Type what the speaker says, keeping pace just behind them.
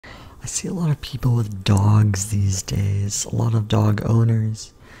see a lot of people with dogs these days, a lot of dog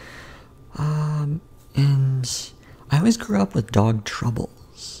owners. And I always grew up with dog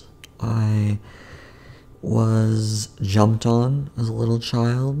troubles. I was jumped on as a little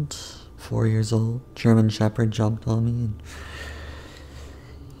child, 4 years old. German Shepherd jumped on me. And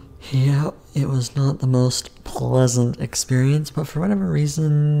yeah, it was not the most pleasant experience, but for whatever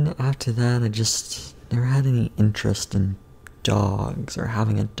reason, after that, I just never had any interest in dogs or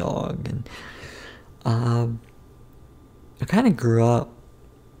having a dog. And I kind of grew up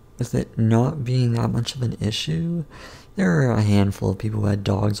with it not being that much of an issue. There are a handful of people who had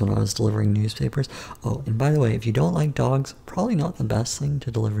dogs when I was delivering newspapers. Oh, and by the way, if you don't like dogs, probably not the best thing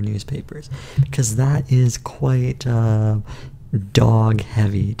to deliver newspapers, because that is quite a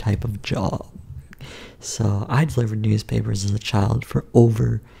dog-heavy type of job. So I delivered newspapers as a child for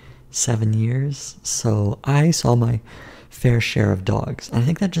over 7 years, so I saw my fair share of dogs. And I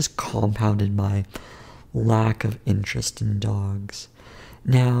think that just compounded my lack of interest in dogs.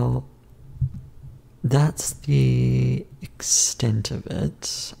 Now, that's the extent of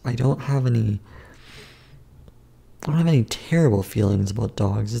it. I don't have any terrible feelings about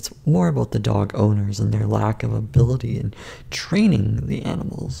dogs. It's more about the dog owners and their lack of ability in training the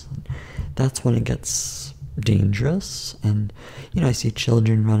animals. That's when it gets dangerous. And, I see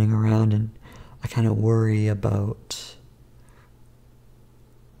children running around and I kind of worry about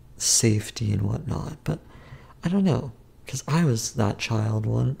safety and whatnot. But I don't know, because I was that child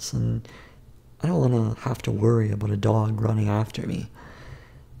once, and I don't want to have to worry about a dog running after me.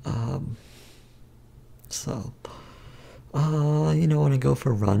 When I go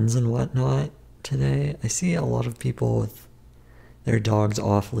for runs and whatnot today, I see a lot of people with their dogs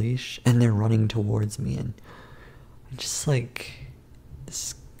off leash and they're running towards me, and I'm just like,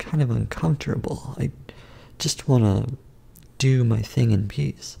 it's kind of uncomfortable. I just want to do my thing in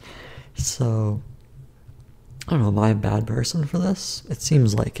peace. So, I don't know, am I a bad person for this? It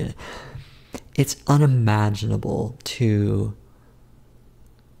seems like it. It's unimaginable to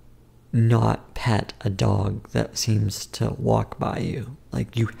not pet a dog that seems to walk by you.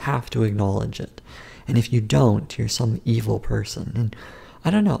 Like, you have to acknowledge it. And if you don't, you're some evil person. And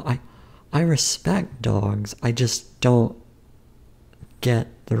I don't know, I respect dogs. I just don't get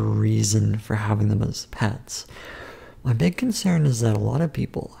the reason for having them as pets. My big concern is that a lot of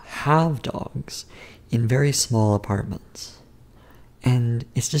people have dogs in very small apartments. And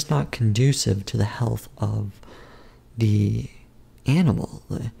it's just not conducive to the health of the animal.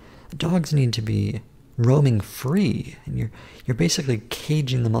 The dogs need to be roaming free, and you're basically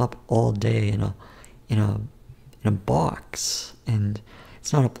caging them up all day in a box, and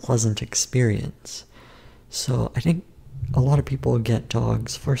it's not a pleasant experience. So I think a lot of people get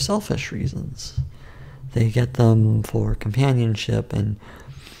dogs for selfish reasons. They get them for companionship and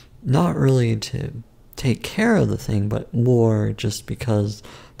not really to take care of the thing, but more just because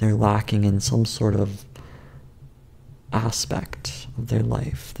they're lacking in some sort of aspect of their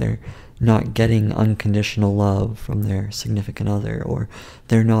life. They're not getting unconditional love from their significant other, or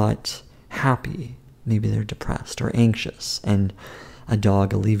they're not happy. Maybe they're depressed or anxious, and a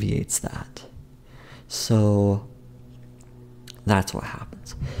dog alleviates that. So that's what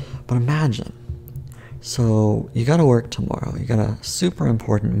happens. But imagine, so you gotta work tomorrow, you got a super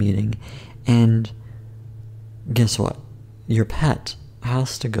important meeting, and guess what? Your pet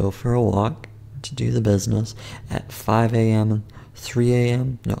has to go for a walk to do the business at 5 a.m., 3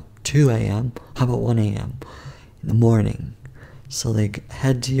 a.m., no, 2 a.m., how about 1 a.m. in the morning? So they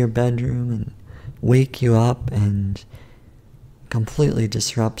head to your bedroom and wake you up and completely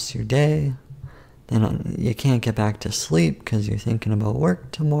disrupts your day. Then you can't get back to sleep because you're thinking about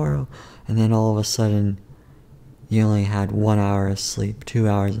work tomorrow, and then all of a sudden you only had 1 hour of sleep, 2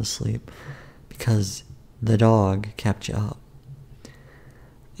 hours of sleep, because the dog kept you up.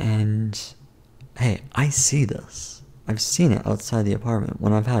 And hey, I see this. I've seen it outside the apartment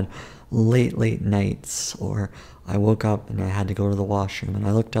when I've had late nights, or I woke up and I had to go to the washroom, and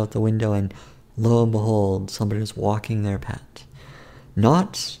I looked out the window and lo and behold, somebody was walking their pet.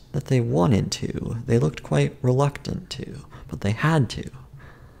 Not that they wanted to, they looked quite reluctant to, but they had to.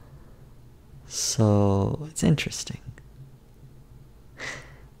 So it's interesting.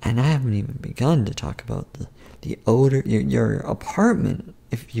 And I haven't even begun to talk about the odor. Your apartment,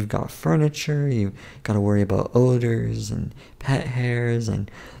 if you've got furniture, you've got to worry about odors and pet hairs,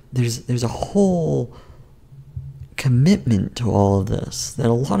 and there's a whole commitment to all of this that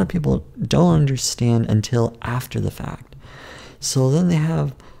a lot of people don't understand until after the fact. So then they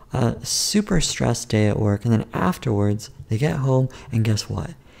have a super stressed day at work, and then afterwards they get home, and guess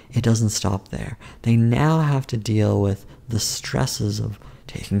what? It doesn't stop there. They now have to deal with the stresses of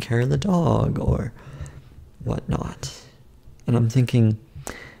taking care of the dog or whatnot. And I'm thinking,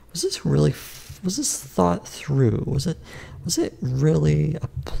 was this thought through? Was it really a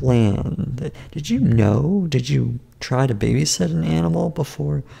plan? Did you know? Did you try to babysit an animal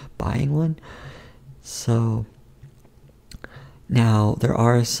before buying one? So now there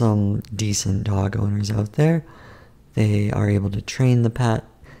are some decent dog owners out there. They are able to train the pet.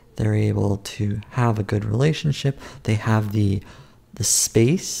 They're able to have a good relationship. They have the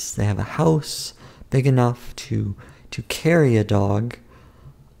space. They have a house big enough to carry a dog,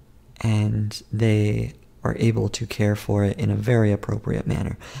 and they are able to care for it in a very appropriate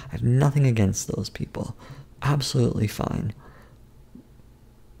manner. I have nothing against those people. Absolutely fine.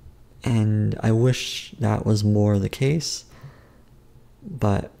 And I wish that was more the case.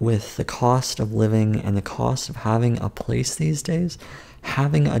 But with the cost of living and the cost of having a place these days,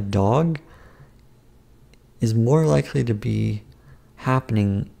 having a dog is more likely to be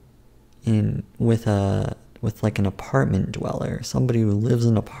happening with like an apartment dweller, somebody who lives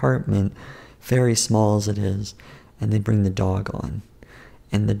in an apartment, very small as it is, and they bring the dog on.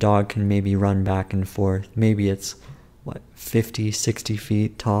 And the dog can maybe run back and forth. Maybe it's, 50, 60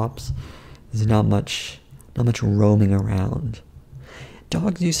 feet tops. There's not much roaming around.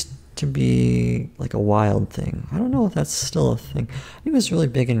 Dogs used to be like a wild thing. I don't know if that's still a thing. I think it was really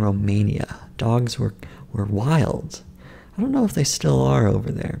big in Romania. Dogs were wild. I don't know if they still are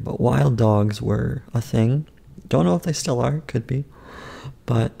over there, but wild dogs were a thing. Don't know if they still are. Could be.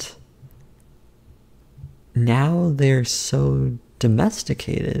 But now they're so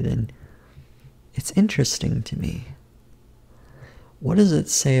domesticated, and it's interesting to me. What does it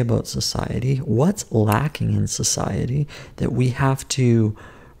say about society? What's lacking in society that we have to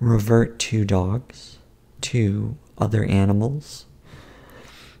revert to dogs, to other animals?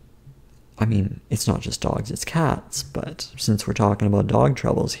 I mean, it's not just dogs, it's cats, but since we're talking about dog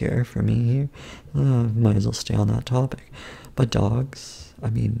troubles here, for me here, might as well stay on that topic. But dogs, I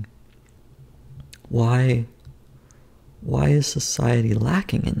mean, why is society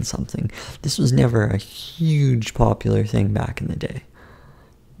lacking in something? This was never a huge popular thing back in the day.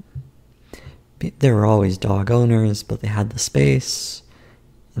 There were always dog owners, but they had the space,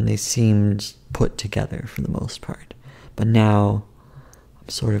 and they seemed put together for the most part. But now, I'm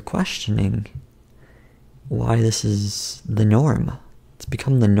sort of questioning why this is the norm. It's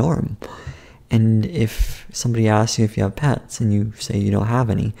become the norm. And if somebody asks you if you have pets, and you say you don't have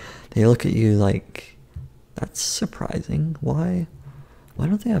any, they look at you like, that's surprising. Why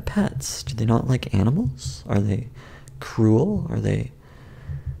don't they have pets? Do they not like animals? Are they cruel? Are they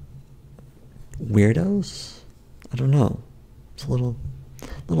weirdos? I don't know. It's a little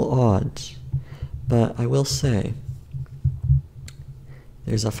odd. But I will say,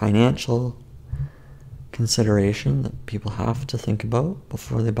 there's a financial consideration that people have to think about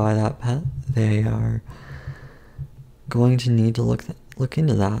before they buy that pet. They are going to need to look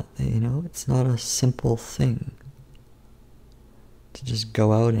into that. It's not a simple thing to just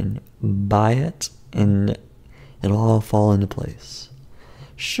go out and buy it and it'll all fall into place.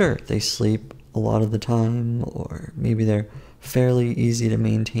 Sure, they sleep a lot of the time, or maybe they're fairly easy to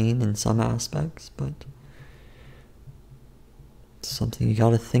maintain in some aspects, but it's something you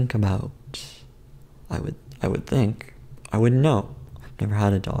gotta think about. I would think. I wouldn't know. I've never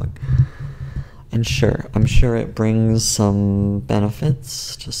had a dog. And sure, I'm sure it brings some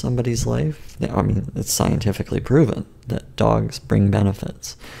benefits to somebody's life. I mean, it's scientifically proven that dogs bring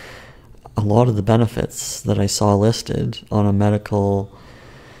benefits. A lot of the benefits that I saw listed on a medical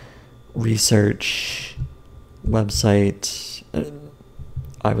research website,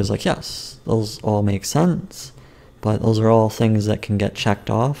 I was like, yes, those all make sense, but those are all things that can get checked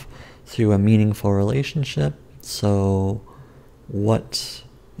off through a meaningful relationship. So what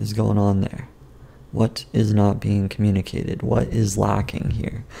is going on there? What is not being communicated? What is lacking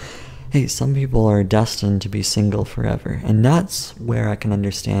here? Hey, some people are destined to be single forever, and that's where I can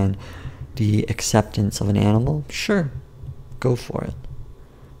understand the acceptance of an animal. Sure, go for it.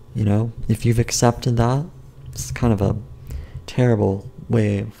 If you've accepted that, it's kind of a terrible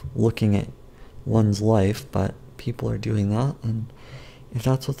way of looking at one's life, but people are doing that, and if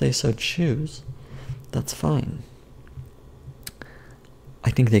that's what they so choose, that's fine. I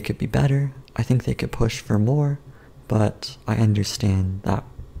think they could be better. I think they could push for more, but I understand that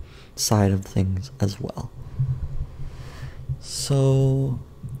side of things as well. So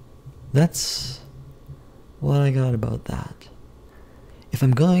that's what I got about that. If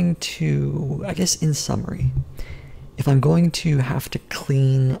I'm going to, I guess in summary, if I'm going to have to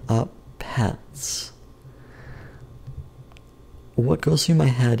clean up pets, what goes through my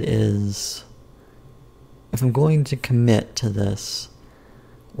head is, if I'm going to commit to this,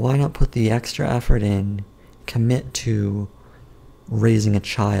 Why not put the extra effort in, commit to raising a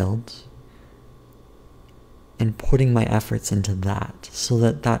child, and putting my efforts into that, so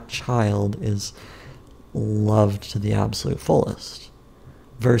that that child is loved to the absolute fullest,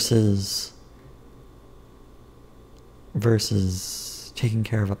 versus taking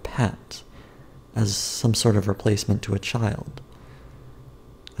care of a pet as some sort of replacement to a child.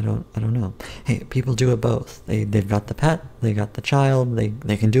 I don't know. Hey, people do it both. They've got the pet, they got the child,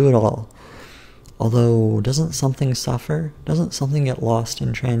 they can do it all. Although, doesn't something suffer? Doesn't something get lost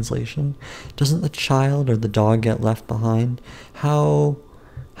in translation? Doesn't the child or the dog get left behind? How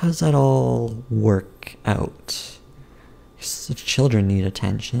does that all work out? The children need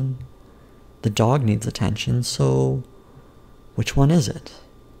attention. The dog needs attention, so which one is it?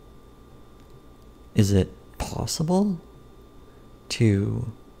 Is it possible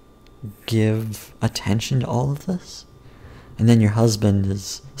to give attention to all of this? And then your husband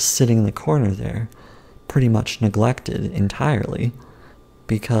is sitting in the corner there, pretty much neglected entirely,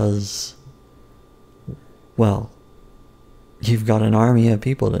 because, well, you've got an army of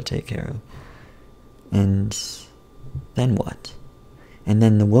people to take care of. And then what? And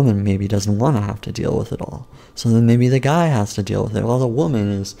then the woman maybe doesn't want to have to deal with it all. So then maybe the guy has to deal with it while the woman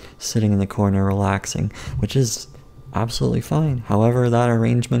is sitting in the corner relaxing, which is absolutely fine, however that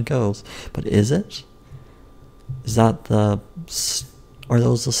arrangement goes. But is it? Is that are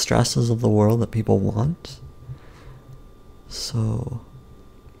those the stresses of the world that people want? So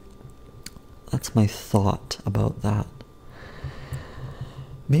that's my thought about that.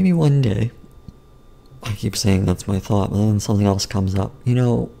 Maybe one day, I keep saying that's my thought, but then something else comes up. You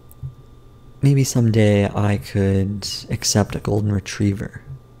know, maybe someday I could accept a golden retriever.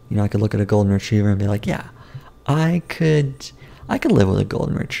 You know, I could look at a golden retriever and be like, yeah, I could live with a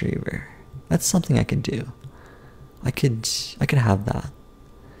golden retriever. That's something I could do. I could have that.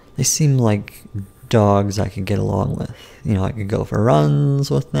 They seem like dogs I could get along with. You know, I could go for runs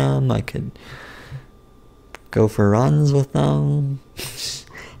with them.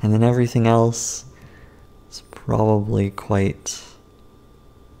 And then everything else is probably quite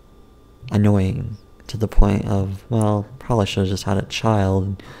annoying, to the point of, well, probably should have just had a child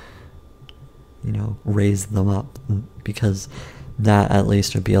and, you know, raised them up, because that at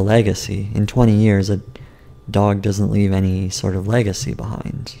least would be a legacy. In 20 years, a dog doesn't leave any sort of legacy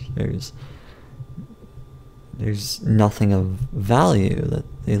behind. There's nothing of value that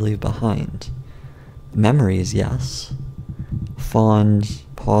they leave behind. Memories, yes. Fond,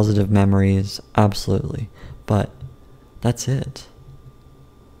 positive memories, absolutely. But that's it.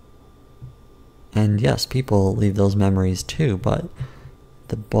 And yes, people leave those memories too, but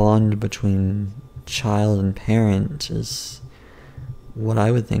the bond between child and parent is what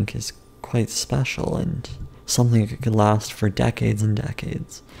I would think is quite special, and something that could last for decades and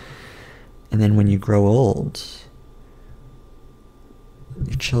decades. And then when you grow old,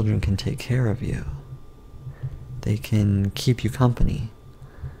 your children can take care of you. They can keep you company.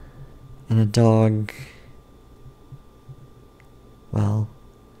 And a dog, well,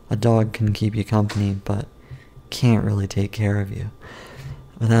 a dog can keep you company, but can't really take care of you.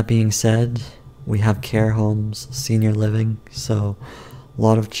 With that being said, we have care homes, senior living, so a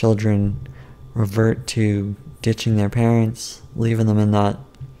lot of children revert to ditching their parents, leaving them in that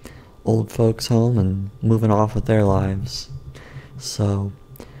old folks home and moving off with their lives. So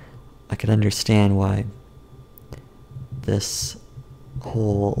I could understand why this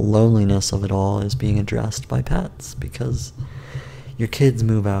whole loneliness of it all is being addressed by pets, because your kids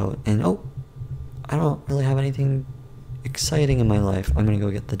move out and, oh, I don't really have anything exciting in my life, I'm gonna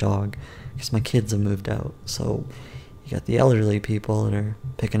go get the dog because my kids have moved out. So you got the elderly people that are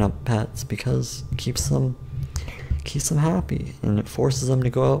picking up pets because it keeps them happy and it forces them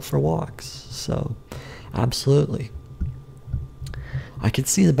to go out for walks. So absolutely, I could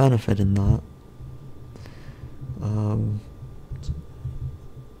see the benefit in that.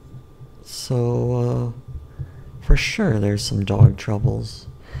 For sure there's some dog troubles.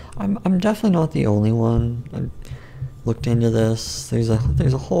 I'm definitely not the only one. I've looked into this. There's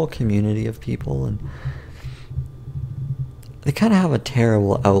a whole community of people, and they kind of have a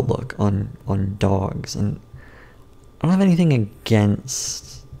terrible outlook on dogs, and I don't have anything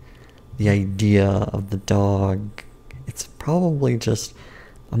against the idea of the dog. It's probably just,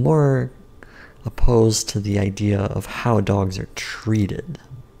 I'm more opposed to the idea of how dogs are treated,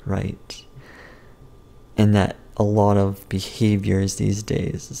 right? And that a lot of behaviors these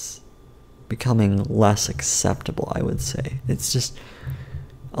days is becoming less acceptable, I would say. It's just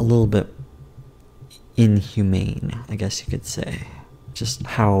a little bit inhumane, I guess you could say. Just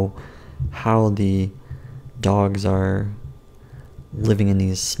how the dogs are living in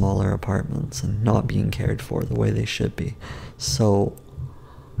these smaller apartments and not being cared for the way they should be. So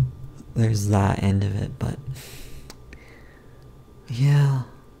there's that end of it, but yeah,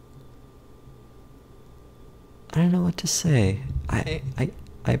 I don't know what to say. I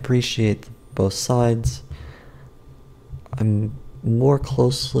appreciate both sides. I'm more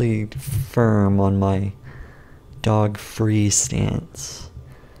closely firm on my dog-free stance,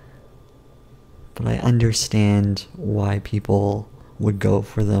 but I understand why people would go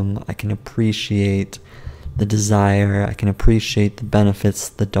for them. I can appreciate the desire. I can appreciate the benefits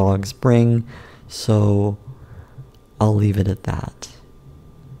the dogs bring, so I'll leave it at that.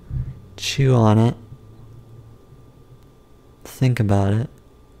 Chew on it. Think about it.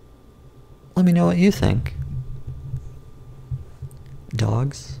 Let me know what you think.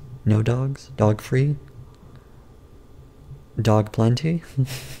 Dogs? No dogs? Dog free? Dog plenty?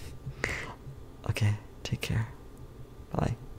 Okay, take care. Bye.